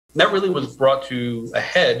And that really was brought to a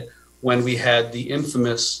head when we had the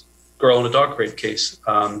infamous girl in a dog crate case.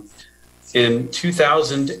 In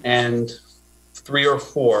 2003 or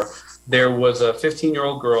 4, there was a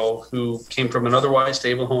 15-year-old girl who came from an otherwise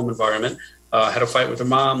stable home environment, had a fight with her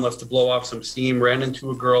mom, left to blow off some steam, ran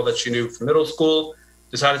into a girl that she knew from middle school,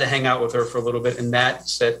 decided to hang out with her for a little bit, and that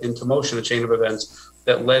set into motion a chain of events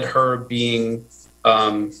that led her being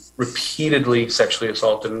repeatedly sexually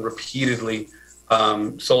assaulted and repeatedly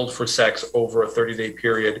sold for sex over a 30-day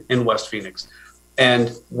period in West Phoenix.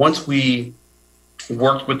 And once we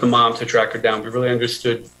worked with the mom to track her down, we really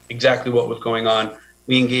understood exactly what was going on.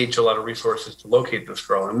 We engaged a lot of resources to locate this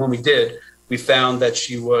girl. And when we did, we found that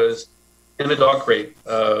she was in a dog crate,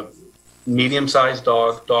 medium-sized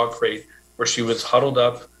dog crate, where she was huddled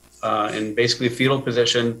up in basically a fetal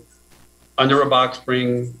position under a box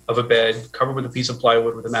spring of a bed, covered with a piece of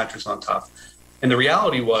plywood with a mattress on top. And the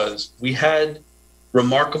reality was we had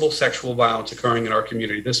remarkable sexual violence occurring in our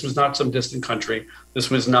community. This was not some distant country. This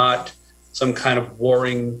was not some kind of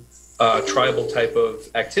warring tribal type of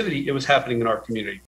activity. It was happening in our community.